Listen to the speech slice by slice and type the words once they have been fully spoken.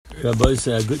Rabbi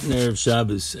say, good Erev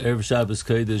Shabbos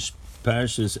Kodesh,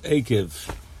 Parshas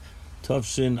Ekev,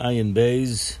 Tovshin Ayin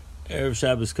Beis, Erev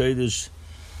Shabbos Kodesh.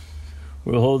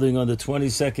 We're holding on the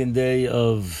 22nd day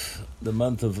of the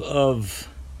month of Av,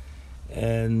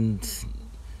 and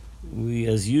we,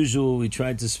 as usual, we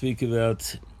tried to speak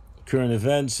about current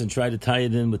events and try to tie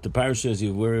it in with the Parsha, as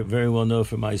you very well know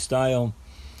from my style.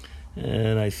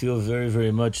 And I feel very,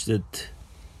 very much that,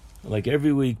 like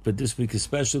every week, but this week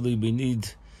especially, we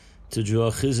need to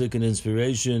draw chizuk and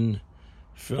inspiration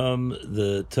from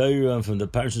the Torah and from the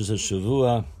Parshas of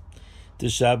Shavua.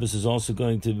 This Shabbos is also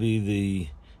going to be the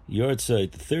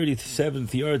yahrzeit, the 37th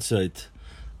yahrzeit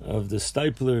of the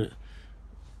Steipler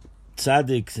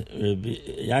Tzaddik,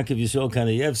 Yaakov Yisrael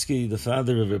Kanayevsky, the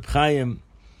father of Reb Chaim,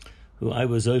 who I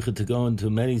was zocheh to go into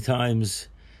many times,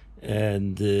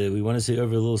 and we want to say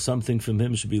over a little something from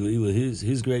him, should be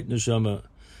his great neshama.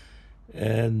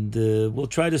 And we'll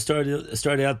try to start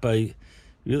out by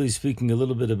really speaking a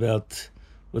little bit about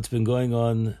what's been going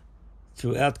on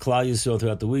throughout Klal Yisrael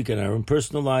throughout the week, in our own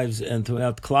personal lives and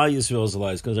throughout Klal Yisrael's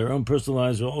lives, because our own personal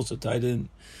lives are also tied in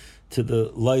to the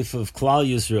life of Klal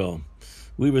Yisrael.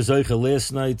 We were zocheh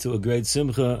last night to a great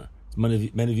simcha.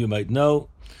 Many of you might know.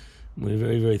 We're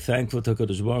very, very thankful to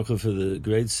HaKadosh Baruch Hu for the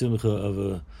great simcha of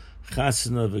a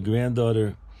chasana, of a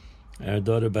granddaughter. Our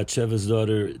daughter, Batsheva's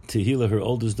daughter, Tehila, her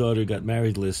oldest daughter, got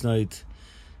married last night.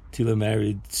 Tehila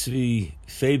married Tzvi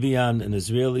Fabian, an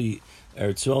Israeli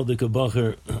Eretzaldik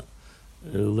Bacher,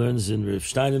 who learns in Reb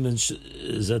Steinemann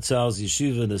Zatzal's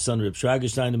yeshiva, and the son of Reb Shraga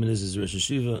Steinemann is his Rosh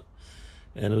Yeshiva.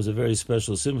 And it was a very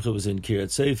special simcha. It was in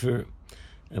Kiryat Sefer,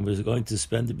 and we're going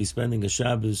to be spending a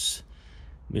Shabbos,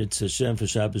 Mirz Hashem, for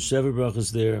Shabbos Sheva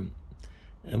Brachos there.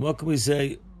 And what can we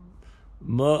say?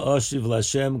 Ma Ashiv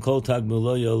Lashem Kol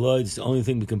Tagmulo Yoloi. It's the only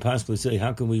thing we can possibly say.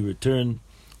 How can we return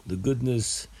the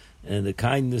goodness and the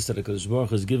kindness that HaKadosh Baruch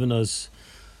Hu has given us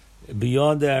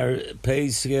beyond our pay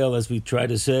scale, as we try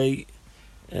to say?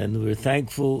 And we're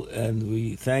thankful, and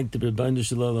we thank the Rebbeinu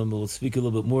Shalom. We'll speak a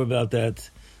little bit more about that.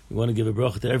 We want to give a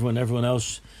bracha to everyone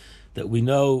else that we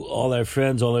know, all our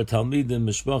friends, all our talmidim,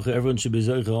 mishpacha. Everyone should be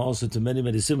zocheh also to many,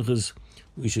 many simchas.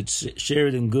 We should share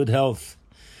it in good health.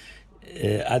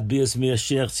 Ad bias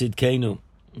mi'ashiach tzidkenu.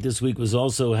 This week was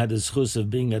also had the zchus of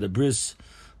being at a bris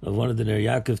of one of the Ner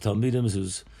Yaakov talmidim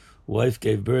whose wife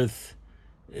gave birth.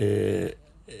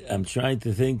 I'm trying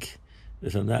to think,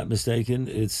 if I'm not mistaken,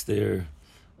 it's their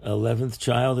 11th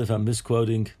child, if I'm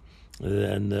misquoting,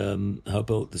 and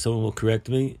hope someone will correct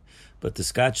me. But the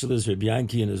Skatchelas, Reb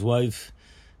Yankee and his wife,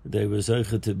 they were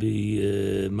zocheh to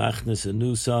be machnes, a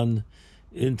new son,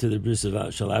 into the bris of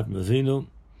Shalab Avinu.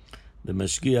 The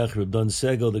Mashgiach, Reb Don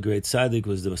Segel, the great tzaddik,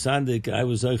 was the Sandik. I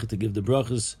was zocheh to give the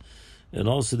brachas, and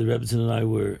also the Rebbetzin and I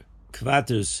were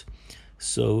kvaters.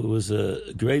 So it was a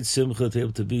great simcha to be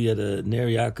able to be at a Ner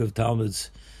Yaakov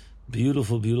Talmud's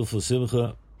beautiful, beautiful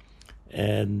simcha.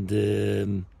 And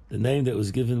the name that was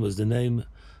given was the name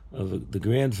of the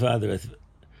grandfather,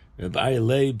 Rabbi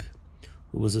Leib,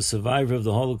 who was a survivor of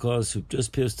the Holocaust, who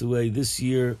just passed away this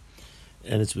year.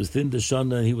 And it's within the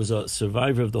Shana. He was a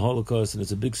survivor of the Holocaust, and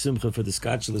it's a big simcha for the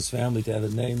Skatchelas family to have a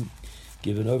name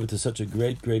given over to such a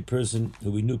great, great person who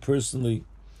we knew personally.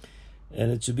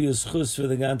 And it should be a schus for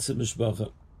the ganze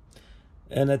mishpacha.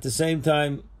 And at the same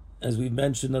time, as we've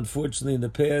mentioned, unfortunately, in the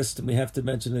past, and we have to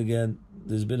mention it again,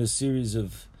 there's been a series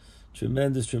of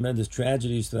tremendous, tremendous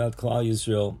tragedies throughout Klal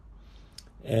Yisrael.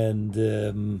 And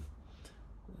the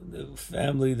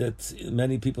family that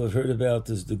many people have heard about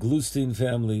is the Glustein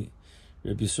family.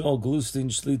 Rabbi Yisrael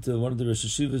Glustein Shlita, one of the Rosh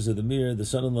Yeshivas of the Mir, the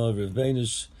son-in-law of Rav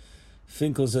Beinish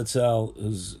Finkel Zatzal,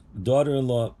 whose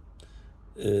daughter-in-law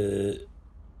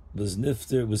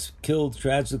was killed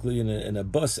tragically in a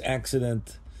bus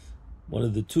accident, one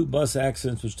of the two bus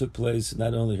accidents which took place,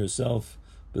 not only herself,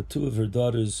 but two of her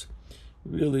daughters.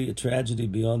 Really a tragedy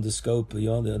beyond the scope,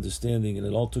 beyond the understanding, and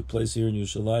it all took place here in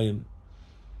Yerushalayim.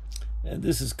 And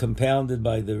this is compounded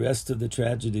by the rest of the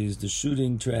tragedies, the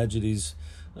shooting tragedies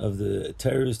of the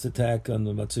terrorist attack on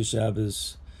the Motzei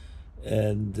Shabbos,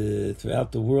 and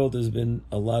throughout the world there's been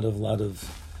a lot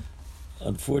of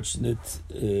unfortunate,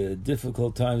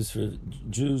 difficult times for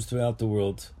Jews throughout the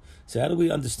world. So how do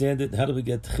we understand it? How do we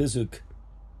get chizuk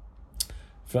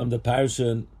from the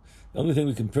parsha? The only thing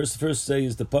we can first say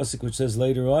is the pasuk which says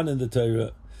later on in the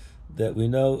Torah that we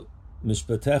know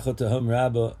mishpatecha tehom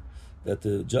rabba, that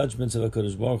the judgments of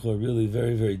HaKadosh Baruch Hu are really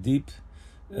very, very deep,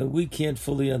 and we can't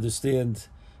fully understand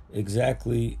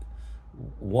exactly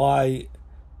why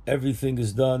everything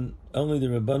is done. Only the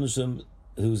Rebbeinu Shem,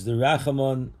 who's the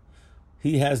Rachamon,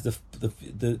 he has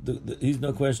he's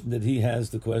no question that he has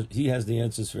the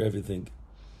answers for everything.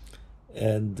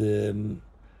 And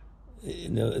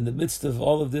in the midst of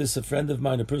all of this, a friend of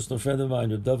mine, a personal friend of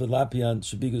mine, Reb David Lapian,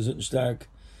 Shabiga Zuttenstark,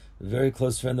 a very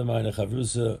close friend of mine, a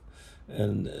Chavrusa,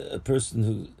 and a person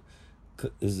who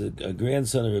is a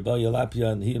grandson of Reb Elya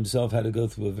Lapian. He himself had to go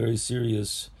through a very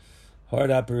serious heart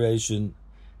operation,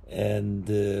 and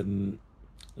it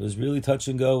was really touch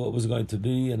and go what was going to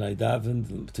be, and I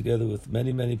davened together with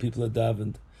many, many people at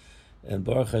davened, and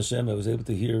Baruch Hashem, I was able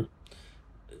to hear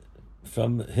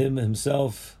from him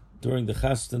himself during the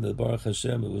Chastan that Baruch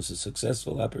Hashem, it was a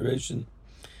successful operation.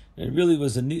 And it really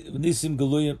was a Nisim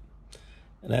Galuyim.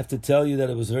 And I have to tell you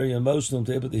that it was very emotional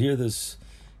to be able to hear this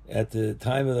at the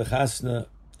time of the Chasna,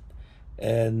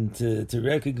 and to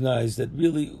recognize that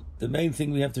really the main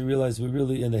thing we have to realize, we're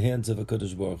really in the hands of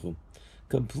HaKadosh Baruch Hu.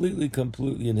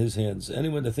 Completely in His hands.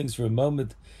 Anyone that thinks for a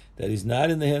moment that he's not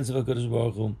in the hands of HaKadosh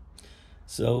Baruch Hu,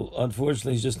 so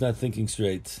unfortunately he's just not thinking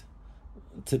straight.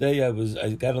 Today I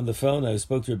got on the phone, I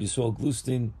spoke to Rabbi Yisrael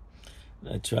Glustein,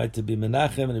 and I tried to be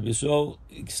Menachem, and Rabbi Yisrael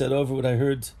said over what I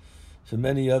heard from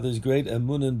many others, great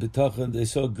Emunah and B'tachon. They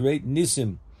saw great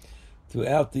Nisim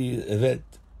throughout the event.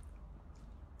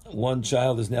 One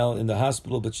child is now in the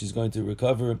hospital, but she's going to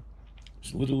recover.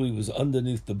 She literally was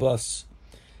underneath the bus.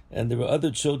 And there were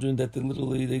other children that they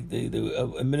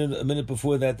a minute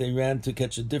before that, they ran to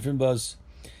catch a different bus.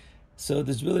 So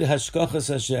there's really Hashkachas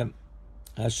Hashem.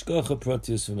 Hashkacha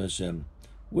Protius from Hashem.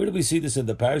 Where do we see this in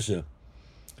the parsha?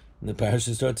 And the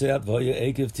parsha starts out, Vaya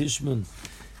Ekev Tishman.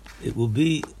 It will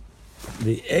be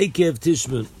the Ekev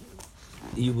Tishman.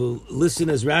 You will listen,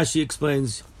 as Rashi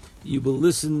explains, you will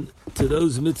listen to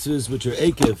those mitzvahs which are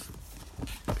Ekev,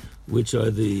 which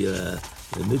are the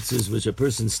mitzvahs which a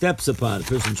person steps upon, a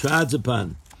person trods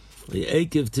upon. The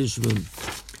Ekev Tishman.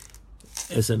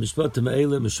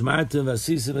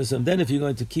 Then if you're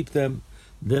going to keep them,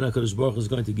 then HaKadosh Baruch Hu is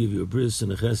going to give you a bris,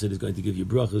 and a chesed is going to give you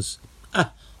brachas.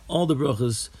 All the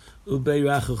brachas.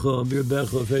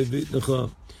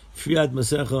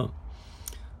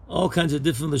 All kinds of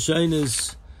different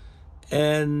lashonos,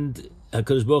 and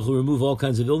HaKadosh Baruch Hu remove all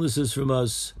kinds of illnesses from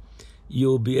us.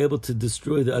 You'll be able to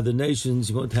destroy the other nations.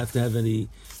 You won't have to have any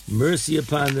mercy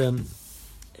upon them.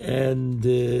 And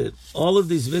all of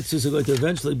these mitzvahs are going to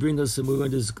eventually bring us, and we're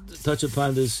going to touch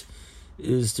upon this,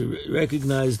 is to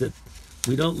recognize that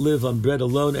we don't live on bread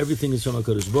alone. Everything is from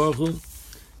HaKadosh Baruch Hu.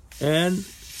 And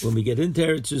when we get into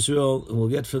Eretz Yisrael, and we'll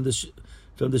get from the Shivas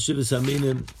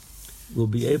Aminim, we'll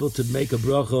be able to make a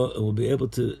bracha, and we'll be able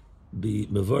to be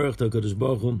mevorach HaKadosh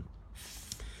Baruch Hu,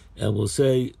 and we'll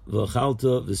say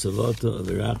V'chalta v'savata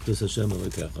v'rachtas Hashem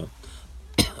Elokecha.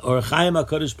 Or Chaim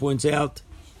HaKadosh points out,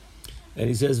 and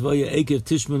he says Vaya Ekev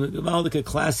Tishman, like a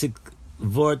classic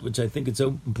vort, which I think is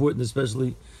so important,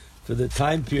 especially for the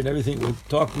time period and everything we're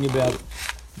talking about.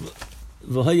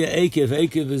 V'haya Ekev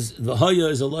is, V'haya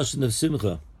is a lashon of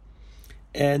simcha,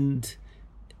 and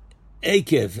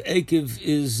Ekev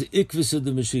is ikvis of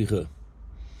the Mashiach.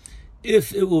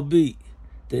 If it will be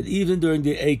that even during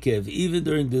the Ekev, even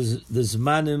during the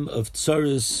zmanim of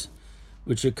tsaris,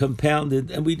 which are compounded,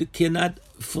 and we cannot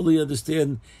fully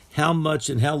understand how much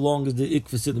and how long is the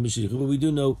ikvis of the Mashiach, but we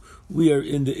do know we are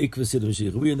in the ikvis of the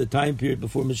Mashiach. We are in the time period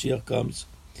before Mashiach comes.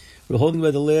 We're holding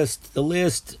by the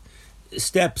last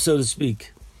step, so to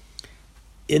speak.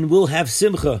 And we'll have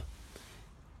simcha.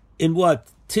 In what?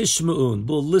 Tishma'un.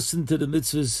 We'll listen to the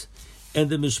mitzvahs and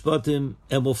the mishpatim,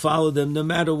 and we'll follow them no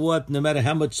matter what, no matter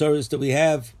how much sorrows that we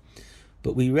have.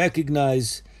 But we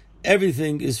recognize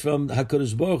everything is from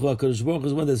HaKadosh Baruch Hu. HaKadosh Baruch Hu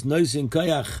is one that's nois in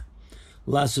kayach,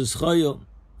 lasus chayil.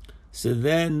 So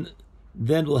then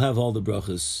we'll have all the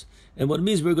brachas. And what it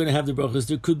means we're going to have the brachas,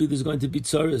 there's going to be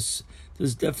tzaras.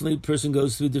 There's definitely a person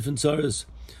goes through different tzaras.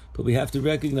 But we have to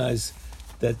recognize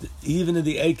that even in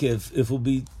the Ekev, if it will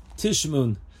be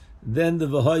Tishmun, then the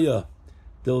Vahaya,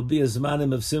 there will be a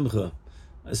Zmanim of Simcha.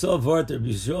 I saw a Vart, the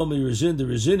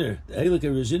Rejiner, the Eilik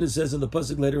Rejiner says in the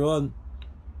Pasuk later on,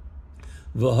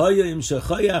 Vahaya im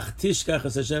shachayach tishkach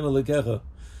as Hashem Elokecha.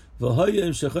 Vahaya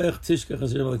im shachayach tishkach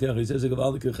as Hashem Elokecha. He says a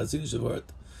Gavalik Chassidish Vart.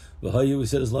 Vahaya, we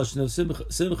said, is Lashon of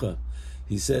Simcha.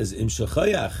 He says, im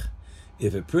shachayach,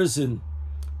 if a person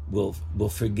will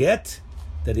forget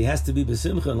that he has to be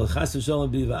besimcha and l'chas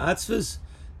v'sholem be v'atzvus,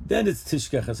 then it's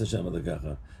tishkach as Hashem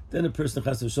Elokecha. Then a person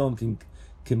l'chas v'sholem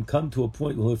can come to a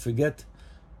point where he'll forget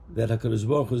that HaKadosh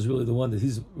Baruch Hu is really the one that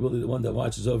he's really the one that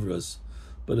watches over us.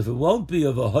 But if it won't be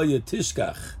of a hoya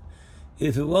tishkach,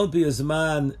 if it won't be a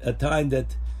zman, a time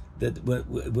that when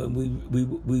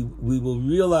we will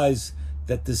realize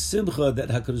that the simcha that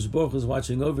HaKadosh Baruch Hu is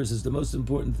watching over us is the most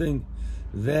important thing,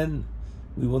 then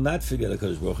we will not forget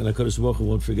HaKadosh Baruch Hu, and HaKadosh Baruch Hu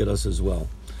won't forget us as well.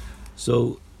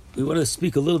 So we want to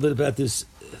speak a little bit about this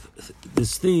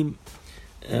theme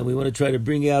and we want to try to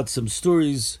bring out some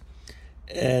stories.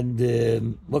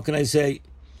 And what can I say?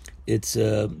 It's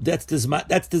that's the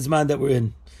zman that we're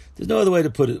in. There's no other way to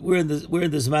put it. We're in the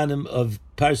zmanim of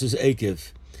Parshas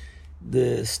Eikev.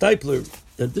 The Stipler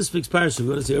that this week's parsha, we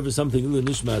want to say over something Ilu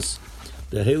Nishmas,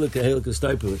 the Halakha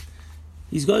Stipler.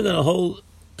 He's going on a whole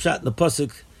pshat in the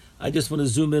pasuk. I just want to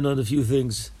zoom in on a few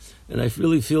things, and I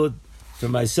really feel it for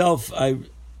myself. I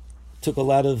took a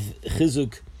lot of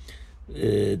chizuk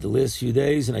the last few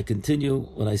days, and I continue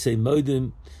when I say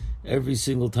moedim every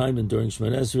single time and during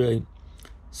Shemona Esrei.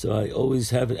 So I always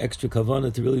have an extra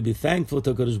kavanah to really be thankful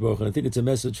to HaKadosh Baruch Hu. And I think it's a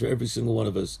message for every single one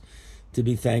of us to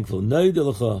be thankful.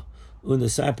 To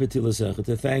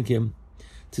thank Him,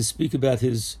 to speak about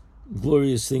His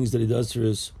glorious things that He does for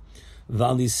us.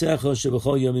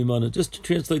 Just to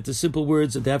translate the simple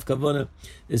words and to have kavanah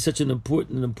is such an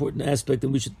important aspect,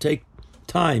 and we should take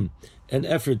time and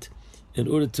effort in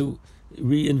order to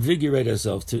reinvigorate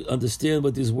ourselves, to understand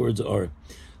what these words are.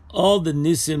 All the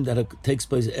nisim that takes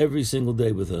place every single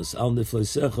day with us, all the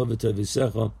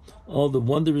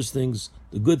wondrous things,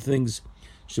 the good things,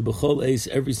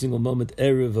 every single moment,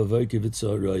 and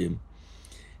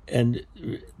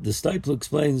the Stipler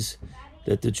explains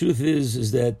that the truth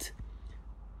is that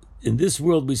in this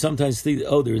world we sometimes think, there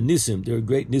are nisim, there are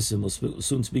great nisim. We'll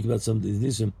soon speak about some of these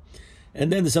nisim, and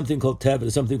then there's something called teva,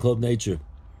 there's something called nature.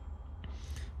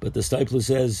 But the Stipler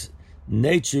says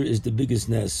nature is the biggest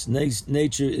nes.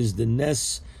 Nature is the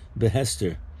nes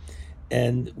behester.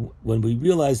 And when we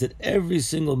realize that every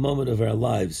single moment of our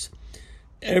lives,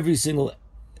 every single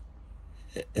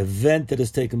event that has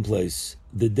taken place,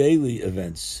 the daily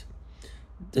events,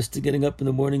 just to getting up in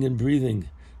the morning and breathing,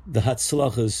 the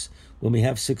hatzlachas, when we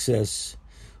have success,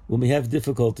 when we have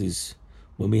difficulties,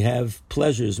 when we have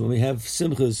pleasures, when we have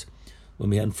simchas, when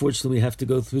we unfortunately have to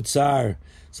go through tsar.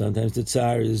 Sometimes the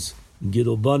tsar is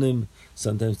gidul banim,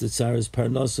 sometimes the tsar is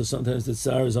parnasa, sometimes the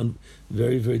tsar is on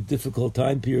very, very difficult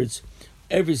time periods.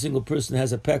 Every single person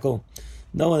has a pekel.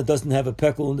 No one doesn't have a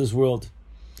pekel in this world.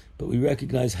 But we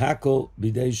recognize hakol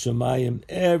bidei shamayim.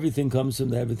 Everything comes from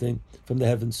the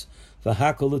heavens.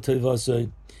 V'hakol l'tevasei.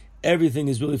 Everything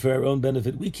is really for our own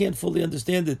benefit. We can't fully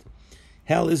understand it.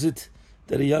 How is it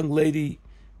that a young lady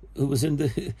who was in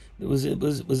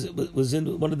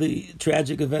one of the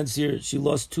tragic events here, she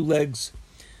lost 2 legs,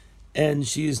 and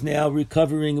she is now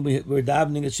recovering, and we're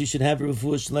davening that she should have a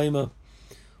refuah shlema.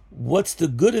 What's the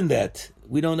good in that?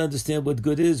 We don't understand what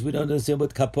good is. We don't understand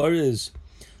what kapara is.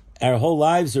 Our whole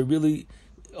lives are really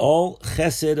all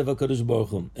chesed of HaKadosh Baruch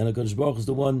Hu. And HaKadosh Baruch Hu is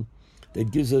the one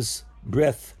that gives us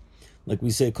breath. Like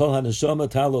we say, Kol HaNeshama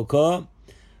Taloka.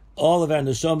 All of our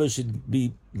neshama should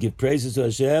give praises to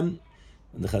Hashem.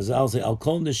 And the Chazal say, Al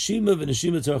Kol Neshima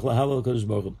v'Neshima Tzarech Lahalo HaKadosh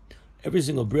Baruch Hu. Every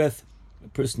single breath a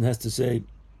person has to say,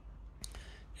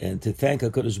 and to thank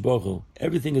HaKadosh Baruch Hu.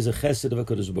 Everything is a chesed of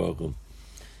HaKadosh Baruch Hu.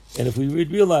 And if we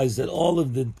realize that all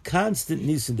of the constant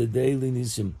nisim, the daily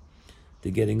nisim, to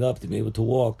getting up, to be able to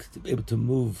walk, to be able to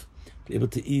move, to be able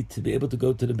to eat, to be able to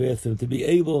go to the bathroom, to be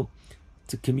able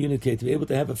to communicate, to be able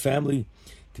to have a family,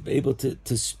 to be able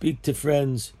to speak to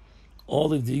friends,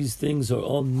 all of these things are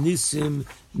all nisim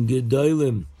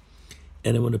gedolim.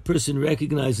 And when a person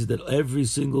recognizes that every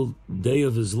single day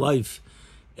of his life,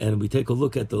 and we take a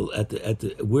look at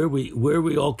the where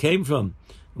we all came from,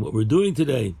 and what we're doing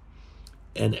today,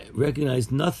 and recognize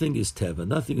nothing is teva,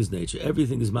 nothing is nature,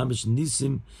 everything is mamish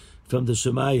nisim from the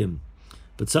Shemayim.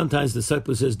 But sometimes the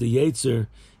Stipler says the Yetzer,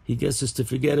 he gets us to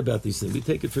forget about these things. We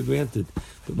take it for granted.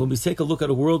 But when we take a look at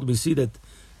a world, we see that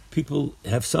people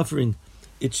have suffering.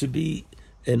 It should be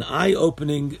an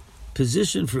eye-opening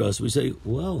position for us. We say,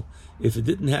 well, if it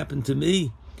didn't happen to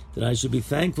me, then I should be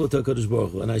thankful to HaKadosh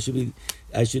Baruch Hu, and I should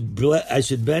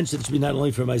bench. It should be not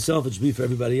only for myself, it should be for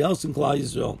everybody else in Klal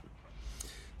Yisrael.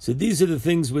 So these are the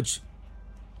things which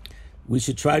we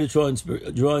should try to draw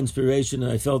inspiration,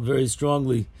 and I felt very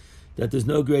strongly that there's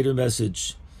no greater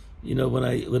message. You know, when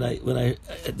I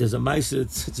there's a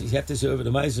Maisa, you have to say over the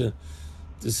Maisa,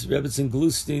 this Rebbetzin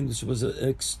Glustein, which was an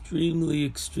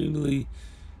extremely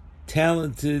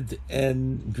talented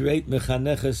and great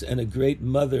mechaneches and a great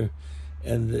mother,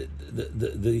 and the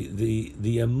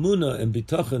emunah and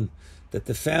bitachon that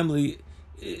the family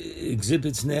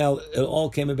exhibits now, it all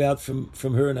came about from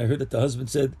her. And I heard that the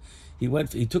husband said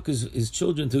he took his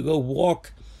children to go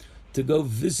walk, to go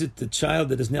visit the child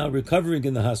that is now recovering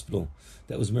in the hospital,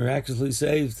 that was miraculously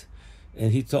saved.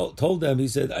 And he told them, he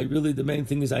said, the main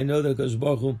thing is I know that HaKadosh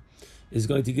Baruch Hu is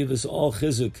going to give us all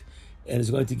chizuk, and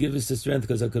is going to give us the strength,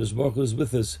 because HaKadosh Baruch Hu is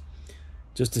with us.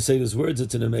 Just to say those words,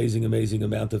 it's an amazing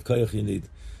amount of koyach you need.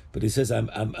 But he says,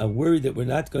 I'm worried that we're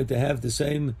not going to have the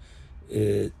same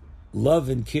love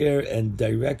and care and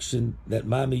direction that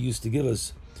Mama used to give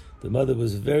us. The mother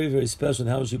was very, very special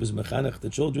in how she was mechanech the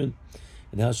children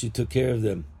and how she took care of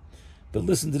them. But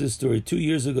listen to this story. 2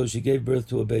 years ago, she gave birth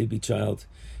to a baby child.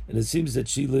 And it seems that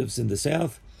she lives in the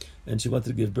south, and she wanted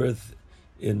to give birth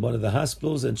in one of the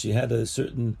hospitals, and she had a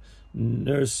certain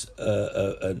nurse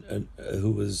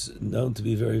who was known to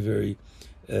be very, very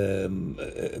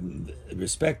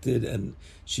respected, and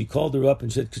she called her up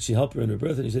and said, could she help her in her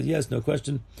birth? And he said, yes, no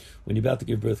question. When you're about to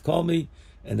give birth, call me.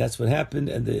 And that's what happened,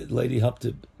 and the lady helped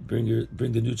to bring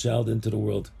the new child into the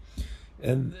world.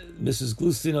 And Mrs.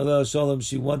 Glustin, Allah Shalom,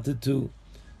 she wanted to,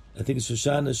 I think it's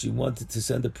Shoshana, she wanted to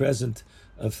send a present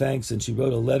of thanks, and she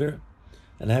wrote a letter.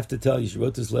 And I have to tell you, she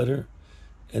wrote this letter,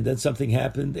 and then something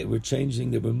happened. They were changing,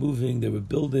 they were moving, they were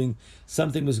building.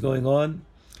 Something was going on,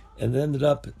 and it ended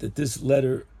up that this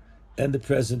letter and the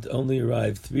present only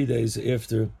arrived 3 days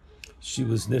after she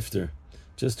was nifter.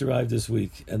 Just arrived this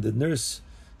week. And the nurse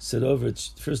said over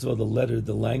it, first of all, the letter,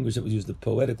 the language that was used, the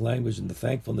poetic language and the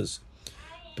thankfulness.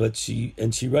 But she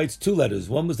writes 2 letters.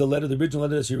 One was the original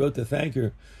letter that she wrote to thank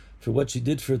her for what she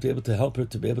did for her, to be able to help her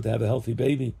to be able to have a healthy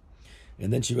baby.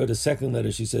 And then she wrote a second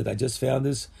letter. She said, I just found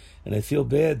this, and I feel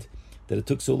bad that it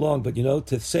took so long. But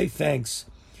to say thanks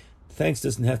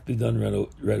doesn't have to be done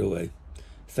right away.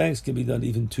 Thanks can be done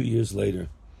even 2 years later.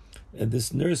 And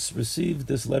this nurse received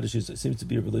this letter. She seems to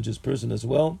be a religious person as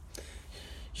well.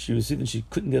 She received, and she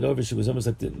couldn't get over it. She was almost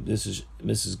like Mrs.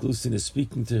 Glustin is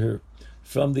speaking to her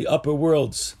from the upper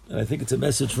worlds. And I think it's a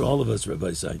message for all of us,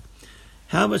 Rabbi Sai.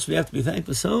 How much we have to be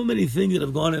thankful for so many things that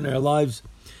have gone in our lives,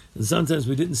 and sometimes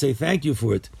we didn't say thank you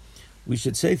for it. We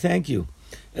should say thank you.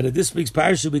 And at this week's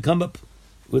parasha, we come up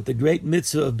with the great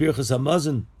mitzvah of Birchas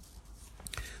Hamazon.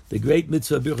 The great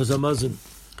mitzvah of Birchas Hamazon.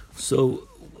 So,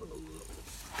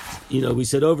 we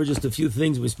said over just a few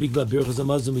things. We speak about Birchas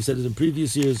Hamazon. We said it in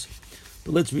previous years.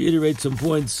 But let's reiterate some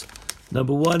points.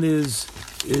 Number one is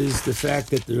the fact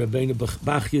that the Rabbeinu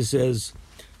Bachya says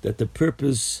that the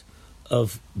purpose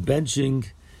of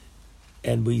benching,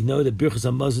 and we know that Birchas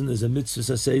Hamazon is a mitzvah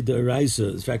saseh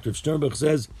d'oraisa. The fact Rav Sternberg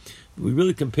says we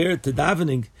really compare it to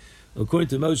davening. According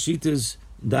to most shitas,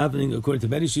 davening, according to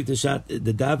many shitas,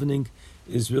 the davening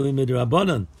is really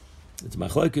midrabanan. It's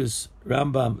machlokes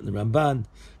Rambam and the Ramban.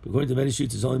 But according to many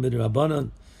shitas, it's only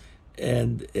midrabanan,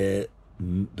 and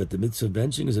but the mitzvah of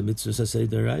benching is a mitzvah saseh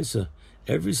d'oraisa.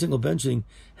 Every single benching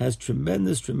has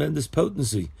tremendous, tremendous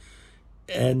potency.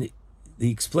 And he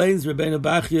explains, Rabbeinu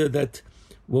Bachya, that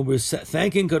when we're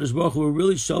thanking Kadosh Baruch Hu, we're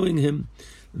really showing him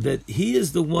that he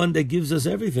is the one that gives us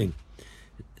everything.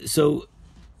 So,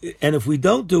 and if we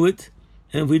don't do it,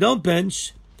 and if we don't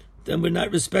bench, then we're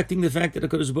not respecting the fact that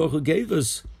Kadosh Baruch Hu gave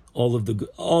us all of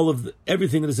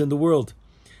everything that is in the world.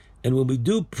 And when we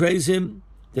do praise him,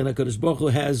 then Kadosh Baruch Hu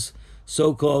has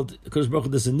so-called, Kadosh Baruch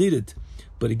Hu doesn't need it,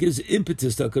 but it gives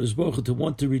impetus to HaKadosh Baruch Hu to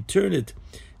want to return it.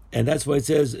 And that's why it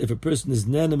says, if a person is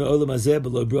nena me'olam hazeh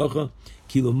b'lo bracha,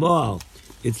 kilu ma'al,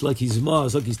 it's like he's ma'al,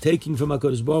 it's like he's taking from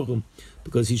HaKadosh Baruch Hu,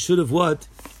 because he should have what?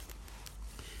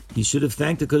 He should have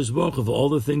thanked HaKadosh Baruch Hu for all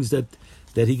the things that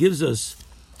he gives us.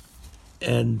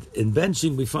 And in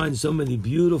benching, we find so many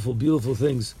beautiful, beautiful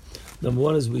things. Number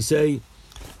one is we say,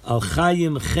 Al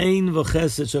chayim chen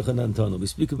v'chesed shechanantonu. We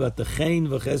speak about the chen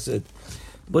v'chesed.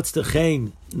 What's the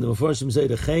chen? The Mefarshim say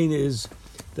the chen is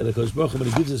that HaKadosh Baruch Hu, when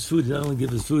he gives us food, he not only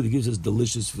gives us food, he gives us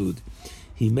delicious food.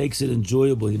 He makes it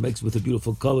enjoyable. He makes it with a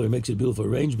beautiful color. He makes it a beautiful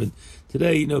arrangement.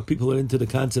 Today, people are into the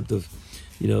concept of,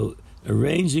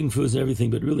 arranging foods and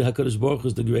everything, but really HaKadosh Baruch Hu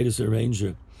is the greatest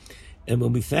arranger. And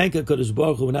when we thank HaKadosh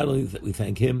Baruch Hu, not only we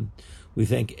thank him, we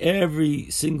thank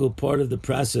every single part of the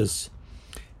process.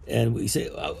 And we say,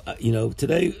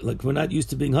 today, like, we're not used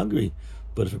to being hungry,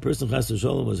 but if a person Chas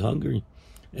v'Sholom was hungry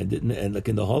and didn't, and like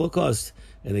in the Holocaust,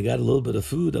 and they got a little bit of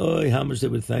food, how much they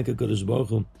would thank HaKadosh Baruch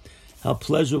Hu, how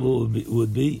pleasurable it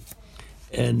would be.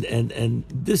 And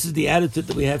this is the attitude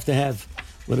that we have to have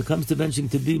when it comes to benching,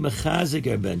 to be mechazik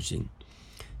our benching,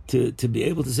 to be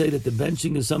able to say that the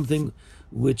benching is something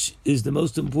which is the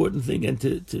most important thing, and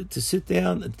to sit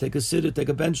down and take a sitter, take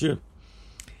a bencher.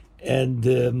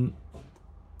 And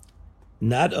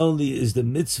not only is the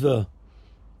mitzvah,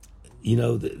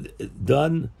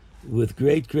 done with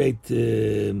great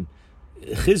chizuk,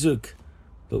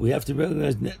 but we have to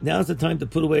recognize now's the time to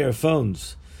put away our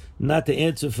phones, not to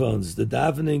answer phones. The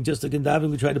davening, just like in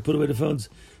davening, we try to put away the phones.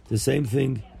 The same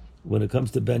thing when it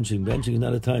comes to benching. Benching is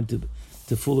not a time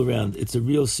to fool around. It's a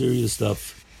real serious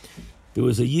stuff. There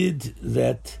was a Yid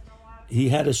that he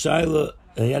had a shaila,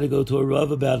 and he had to go to a Rav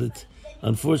about it.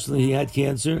 Unfortunately, he had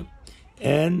cancer,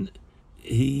 and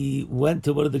he went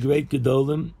to one of the great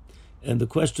Gedolim, and the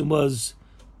question was,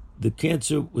 the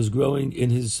cancer was growing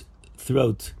in his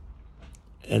throat.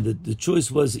 And the choice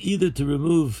was either to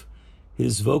remove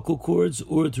his vocal cords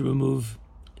or to remove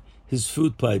his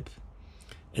food pipe.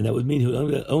 And that would mean he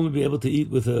would only be able to eat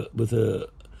with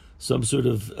some sort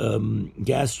of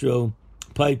gastro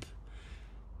pipe.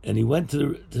 And he went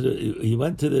to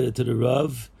the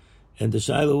Rav, and the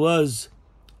shaila was,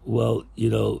 well,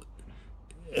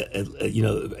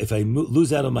 if I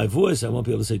lose out on my voice, I won't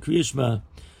be able to say Kriya Shema.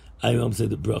 I won't say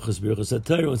the brachas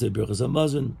HaTorah, I won't say brachas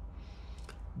HaMazon.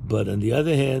 But on the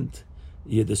other hand,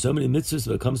 there's so many mitzvahs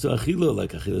when it comes to achila,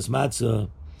 like achilas matzah,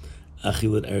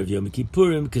 achilat erev Yom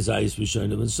Kippurim, kazayis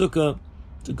Rishonim and Sukkah.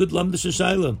 It's a good lamda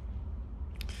shashayla.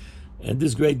 And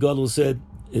this great gadol said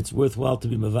it's worthwhile to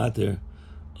be mavater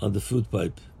on the food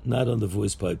pipe, not on the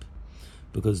voice pipe,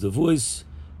 because the voice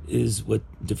is what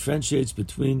differentiates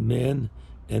between man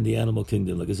and the animal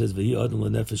kingdom. Like it says, "V'hi adam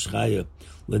lenefesh chaya,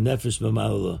 lenefesh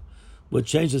mamalala." What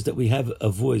changes that we have a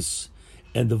voice,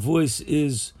 and the voice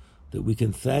is that we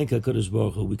can thank HaKadosh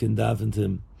Baruch Hu, we can daven to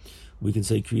Him, we can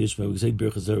say Kriya Shema, we can say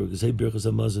Birchas HaTorah, we can say Birchas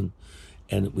HaMazon,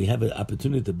 and we have an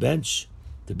opportunity to bench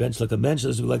like a mensch,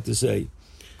 as we like to say.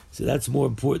 So that's more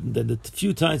important than the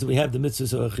few times that we have the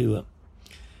mitzvahs of Achila.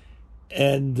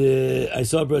 And I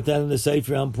saw brought down in the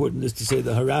Sefer how important it is to say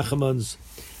the Harachamans,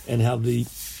 and how the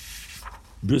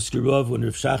Brisker Rav, when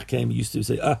Rav Shach came, he used to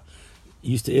say,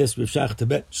 he used to ask Rav Shach to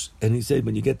bench, and he said,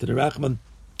 when you get to the Rachman,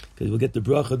 because we'll get the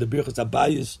bracha, the birchas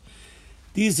habayis.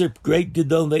 These are great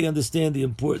gedol. They understand the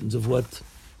importance of what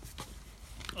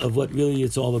really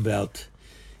it's all about.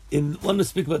 I want to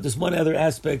speak about this one other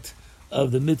aspect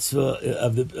of the mitzvah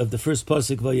of the first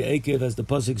pasuk Vayekev, as the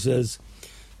pasuk says,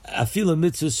 "Afila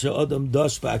mitzvahs she'adam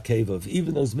dash ba'akevav,"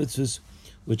 even those mitzvahs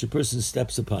which a person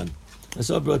steps upon. I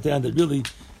saw brought down that really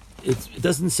it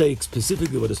doesn't say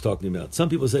specifically what it's talking about. Some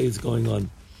people say it's going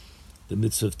on the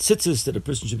mitzvah of tzitzis, that a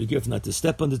person should be careful not to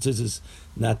step on the tzitzis,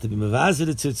 not to be mavazir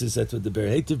the tzitzis. That's what the Ber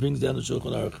Heitev brings down the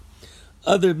Shulchan Aruch.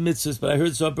 Other mitzvahs, but I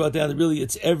heard someone brought down that really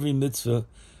it's every mitzvah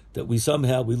that we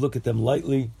look at them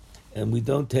lightly and we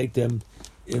don't take them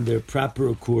in their proper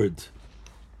accord.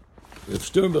 Rav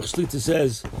Sternbuch Shlita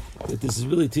says that this is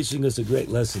really teaching us a great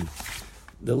lesson.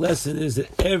 The lesson is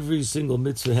that every single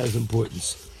mitzvah has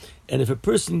importance. And if a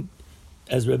person,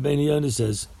 as Rabbeinu Yonah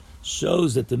says,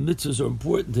 shows that the mitzvahs are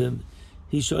important to him,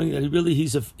 he's showing that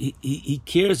he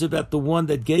cares about the one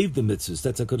that gave the mitzvahs.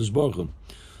 That's HaKadosh Baruch Hu.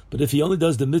 But if he only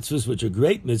does the mitzvahs which are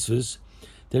great mitzvahs,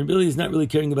 then really he's not really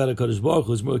caring about HaKadosh Baruch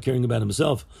Hu. He's more caring about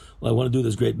himself. Well, I want to do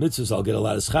those great mitzvahs, I'll get a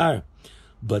lot of schar.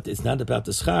 But it's not about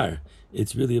the schar.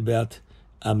 It's really about,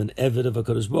 I'm an eved of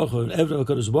HaKadosh Baruch Hu. An eved of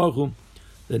HaKadosh Baruch Hu,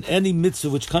 then any mitzvah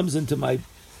which comes into my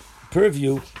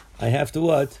purview, I have to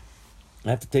what? I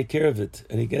have to take care of it.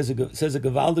 And he says a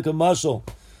gewaldige mashal.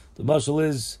 The mashal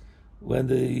is when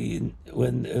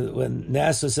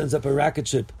NASA sends up a rocket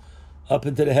ship up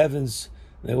into the heavens,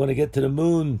 they want to get to the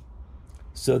moon,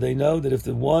 so they know that if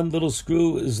the one little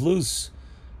screw is loose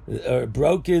or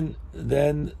broken,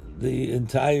 then the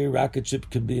entire rocket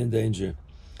ship could be in danger.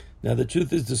 Now the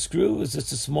truth is, the screw is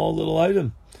just a small little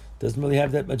item. It doesn't really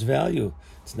have that much value.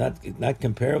 It's not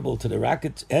comparable to the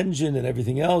rocket engine and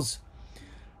everything else.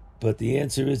 But the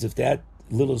answer is, if that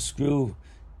little screw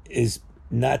is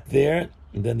not there,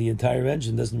 then the entire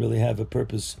engine doesn't really have a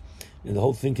purpose, and the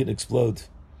whole thing can explode.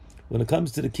 When it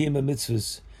comes to the Kiyum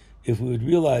mitzvahs, if we would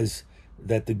realize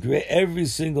that every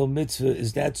single mitzvah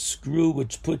is that screw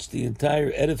which puts the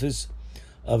entire edifice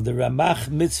of the Ramach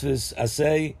mitzvahs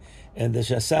asay and the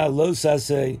Shasa lo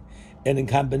sasay, and in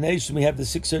combination we have the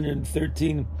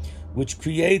 613 which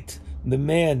create the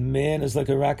man. Man is like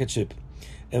a rocket ship.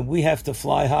 And we have to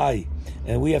fly high,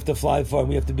 and we have to fly far, and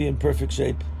we have to be in perfect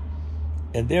shape.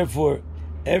 And therefore,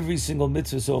 every single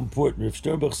mitzvah is so important. Rav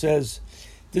Sternbuch says,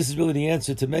 this is really the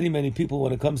answer to many, many people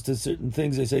when it comes to certain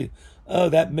things. They say, oh,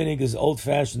 that minig is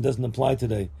old-fashioned, doesn't apply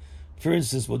today. For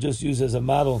instance, we'll just use as a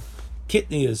model,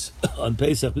 kitniyas on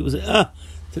Pesach. People say,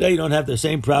 today you don't have the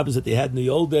same problems that they had in the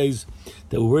old days,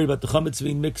 that were worried about the chametz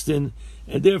being mixed in,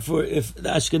 and therefore, if the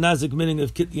Ashkenazic minig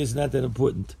of kitniyas is not that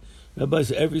important. Rabbi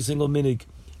says, every single minig,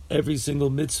 every single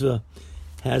mitzvah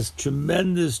has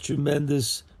tremendous,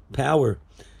 tremendous power.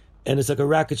 And it's like a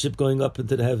rocket ship going up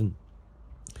into the heaven.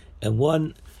 And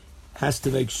one has to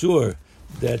make sure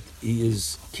that he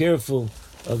is careful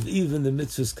of even the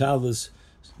mitzvahs kalas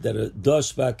that are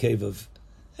dosh ba'kevav.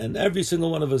 And every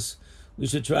single one of us, we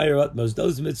should try our utmost.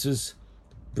 Those mitzvahs,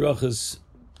 brachas,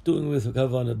 doing with the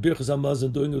kavanah, birchas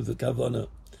hamazon, doing with the kavanah.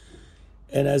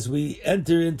 And as we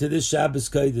enter into this Shabbos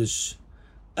Kodesh,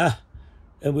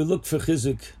 and we look for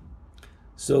chizuk,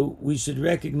 so we should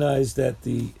recognize that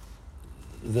the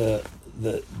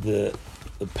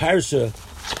parsha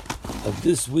of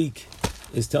this week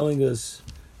is telling us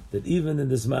that even in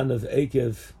this man of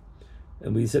Ekev,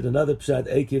 and we said another pshat,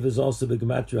 Ekev is also the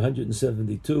Gematria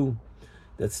 172.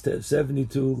 That's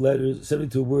 72 letters,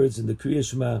 72 words in the Kriya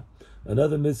Shema.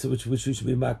 Another mitzvah which we should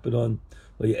be makbid on.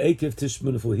 Ekev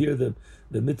Tishmun, if we'll hear the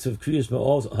mitzvah of Kriya Shema,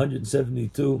 also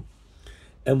 172,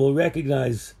 and we'll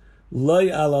recognize Loi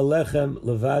ala lechem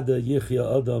levada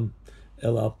yichya adam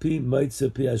el alpi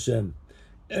meitzah pi Hashem.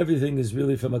 Everything is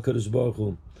really from HaKadosh Baruch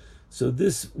Hu. So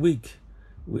this week,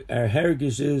 our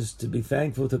heritage is to be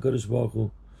thankful to HaKadosh Baruch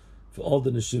Hu for all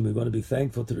the neshim. We want to be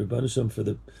thankful to Rebbeinu Shem for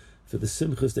the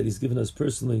simchas that He's given us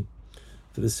personally,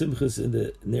 for the simchas in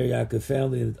the Ner Yaakov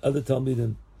family and other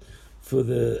Talmidim, for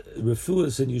the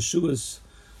refuahs and Yeshuas,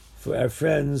 for our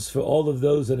friends, for all of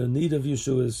those that are in need of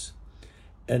Yeshuas.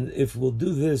 And if we'll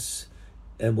do this,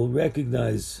 and we'll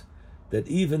recognize that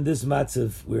even this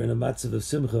matzav, we're in a matzav of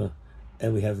simcha,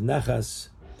 and we have nachas,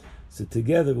 so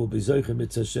together we'll be zoicher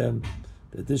mitzvah Hashem,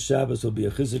 that this Shabbos will be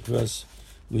a chizuk for us.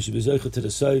 We should be zoicher to the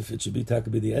soif. It should be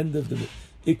the end of the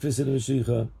ikvis and the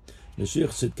Mashiach.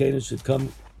 Mashiach should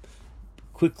come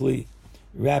quickly,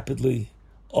 rapidly.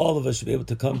 All of us should be able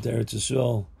to come to Eretz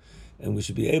Yisrael, and we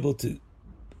should be able to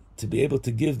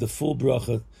give the full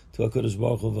bracha to HaKadosh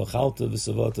Baruch Hu, v'chalta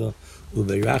v'savata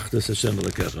u'veirachtas Hashem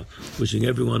Elokecha. Wishing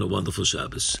everyone a wonderful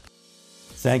Shabbos.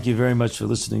 Thank you very much for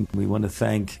listening. We want to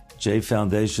thank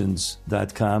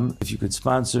jfoundations.com. If you could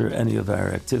sponsor any of our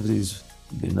activities,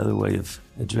 it'd be another way of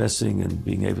addressing and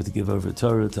being able to give over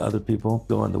Torah to other people.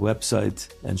 Go on the website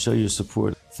and show your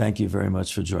support. Thank you very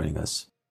much for joining us.